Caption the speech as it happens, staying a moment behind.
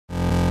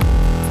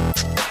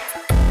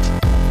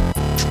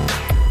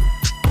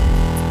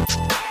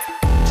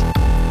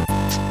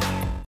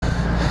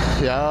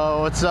Yo,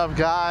 what's up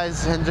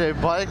guys?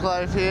 NJ Bike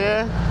Life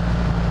here.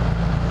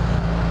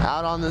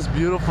 Out on this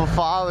beautiful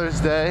Father's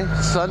Day,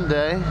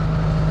 Sunday.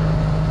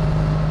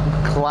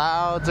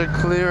 Clouds are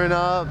clearing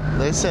up.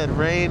 They said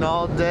rain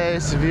all day,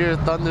 severe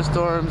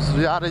thunderstorms,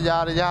 yada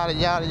yada yada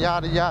yada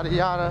yada yada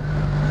yada.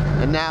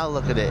 And now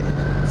look at it.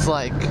 It's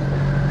like,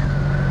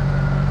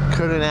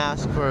 couldn't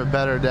ask for a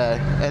better day.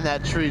 And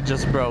that tree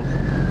just broke.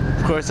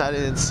 Of course I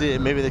didn't see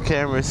it. Maybe the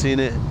camera seen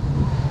it.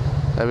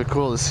 That'd be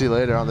cool to see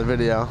later on the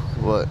video,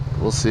 but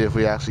we'll see if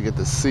we actually get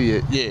to see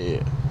it.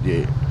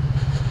 Yeah.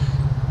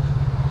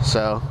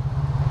 So,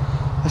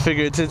 I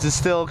figured since it's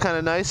still kind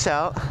of nice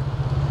out,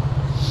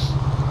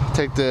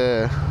 take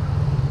the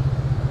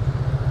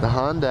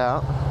Honda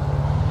out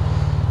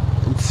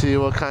and see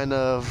what kind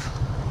of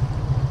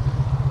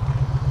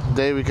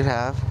day we could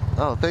have.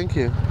 Oh, thank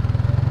you.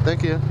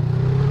 Thank you.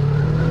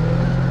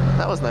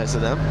 That was nice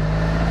of them.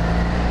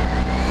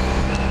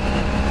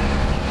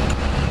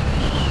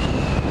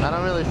 I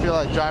don't really feel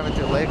like driving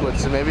through Lakewood,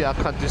 so maybe I'll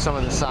cut through some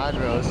of the side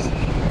roads.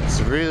 It's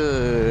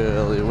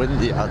really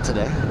windy out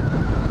today.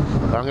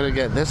 But I'm gonna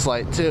get this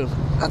light too.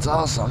 That's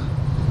awesome.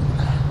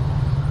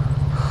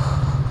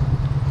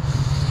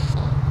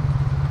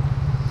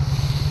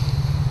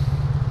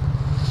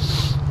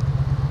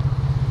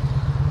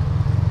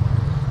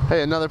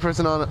 Hey, another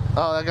person on,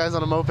 oh, that guy's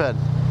on a moped.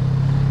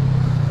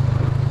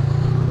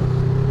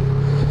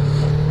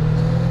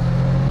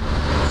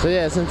 So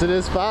yeah, since it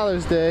is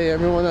Father's Day,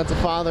 everyone that's a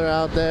father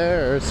out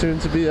there, or soon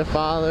to be a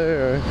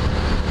father, or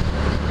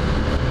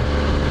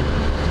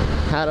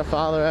had a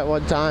father at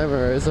one time,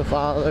 or is a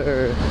father,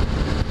 or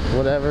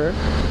whatever.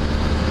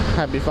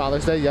 Happy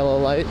Father's Day. Yellow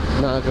light,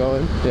 not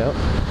going. Yep.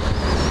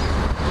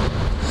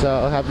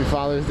 So happy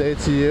Father's Day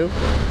to you.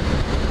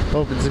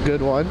 Hope it's a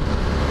good one.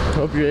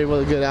 Hope you're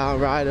able to get out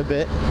and ride a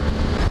bit.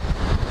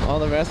 All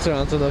the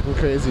restaurants are looking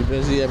crazy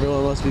busy.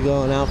 Everyone must be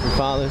going out for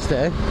Father's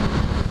Day.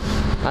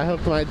 I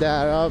hooked my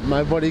dad up.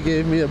 My buddy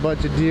gave me a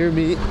bunch of deer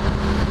meat.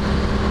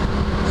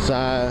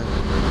 So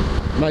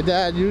my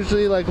dad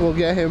usually, like, will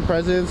get him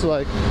presents,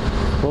 like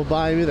we'll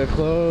buy him either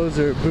clothes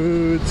or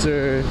boots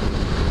or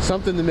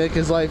something to make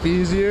his life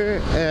easier,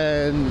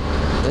 and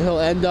he'll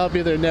end up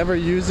either never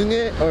using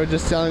it or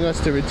just telling us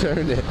to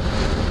return it.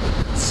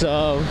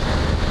 So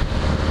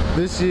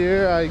this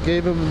year I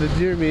gave him the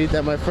deer meat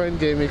that my friend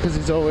gave me, because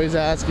he's always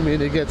asking me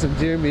to get some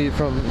deer meat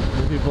from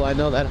the people I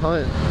know that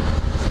hunt.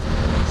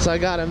 So I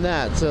got him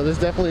that. So there's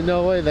definitely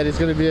no way that he's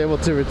going to be able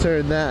to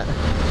return that.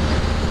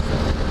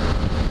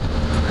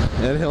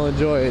 And he'll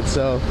enjoy it,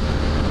 so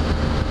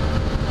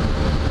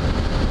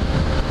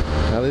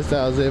at least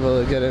I was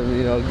able to get him,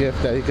 you know, a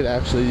gift that he could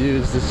actually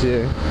use this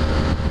year.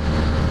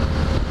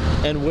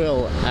 And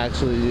will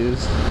actually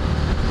use.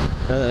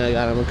 And then I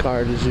got him a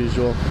card as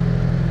usual.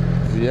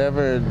 If you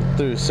ever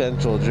through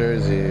Central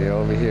Jersey, you're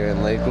over here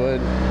in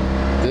Lakewood,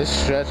 this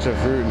stretch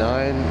of Route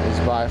 9 is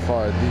by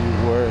far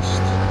the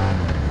worst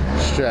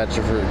stretch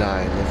of Route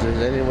 9. If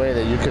there's any way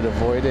that you could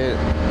avoid it,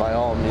 by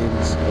all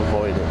means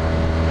avoid it,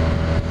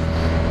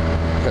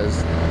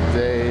 because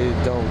they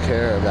don't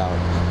care about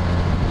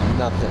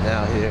nothing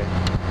out here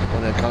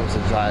when it comes to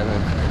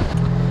driving.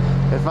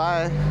 If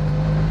I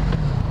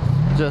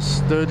just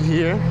stood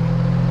here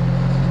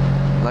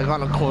like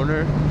on a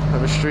corner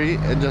of a street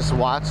and just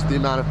watched the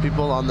amount of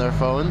people on their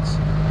phones,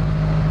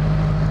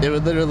 it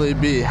would literally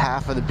be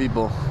half of the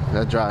people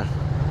that drive.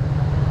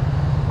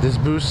 This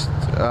Boost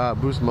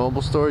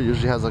mobile store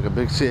usually has like a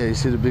big, you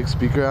see the big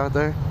speaker out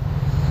there?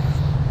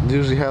 They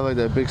usually have like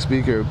that big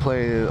speaker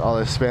playing all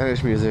this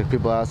Spanish music,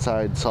 people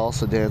outside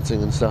salsa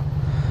dancing and stuff.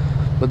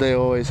 But they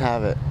always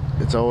have it.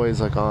 It's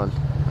always like on.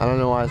 I don't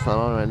know why it's not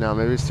on right now.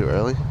 Maybe it's too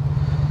early.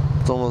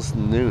 It's almost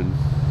noon.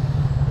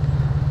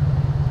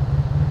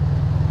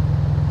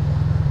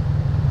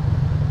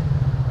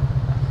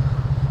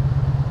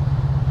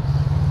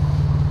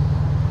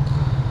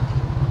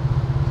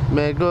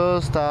 Me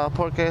gusta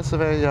porque se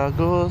ve ya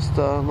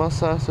gusta,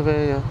 masa se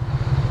ve ya.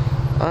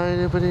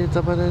 Ay,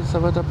 bonita, bonita,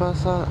 bonita,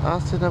 pasa,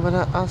 así na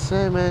verdad,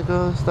 así me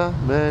gusta,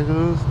 me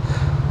gusta.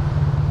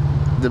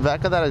 The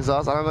back of that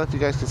exhaust, I don't know if you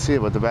guys can see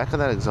it, but the back of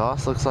that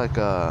exhaust looks like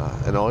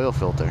an oil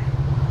filter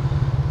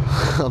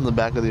on the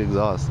back of the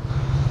exhaust.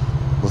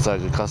 Looks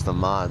like a custom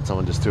mod.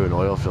 Someone just threw an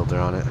oil filter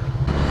on it.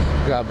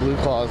 We got Blue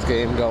Claws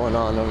game going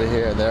on over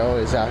here. They're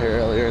always out here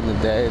earlier in the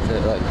day to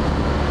like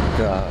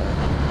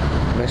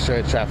make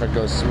sure traffic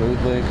goes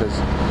smoothly, because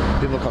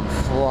people come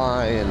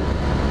flying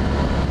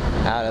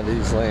out of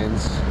these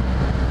lanes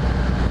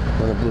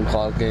when the Blue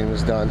Claws game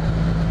is done.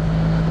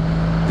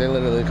 They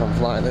literally come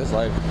flying. There's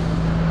like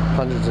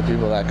hundreds of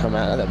people that come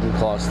out of that Blue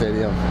Claws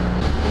stadium.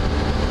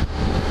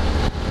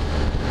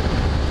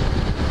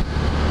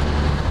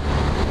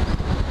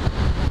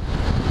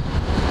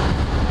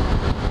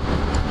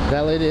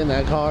 That lady in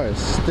that car is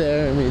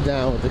staring me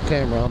down with the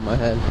camera on my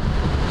head.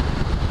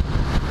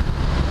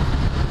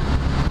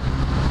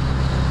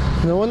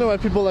 No wonder why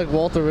people like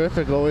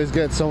Walterific always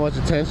get so much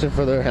attention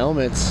for their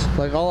helmets.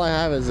 Like, all I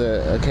have is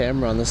a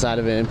camera on the side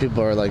of it and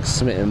people are like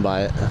smitten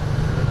by it.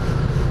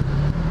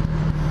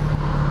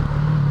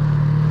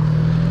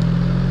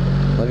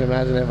 Like,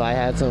 imagine if I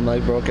had some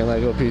like broken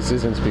Lego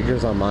pieces and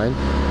speakers on mine.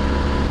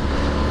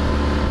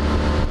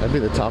 I'd be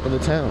the talk of the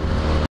town.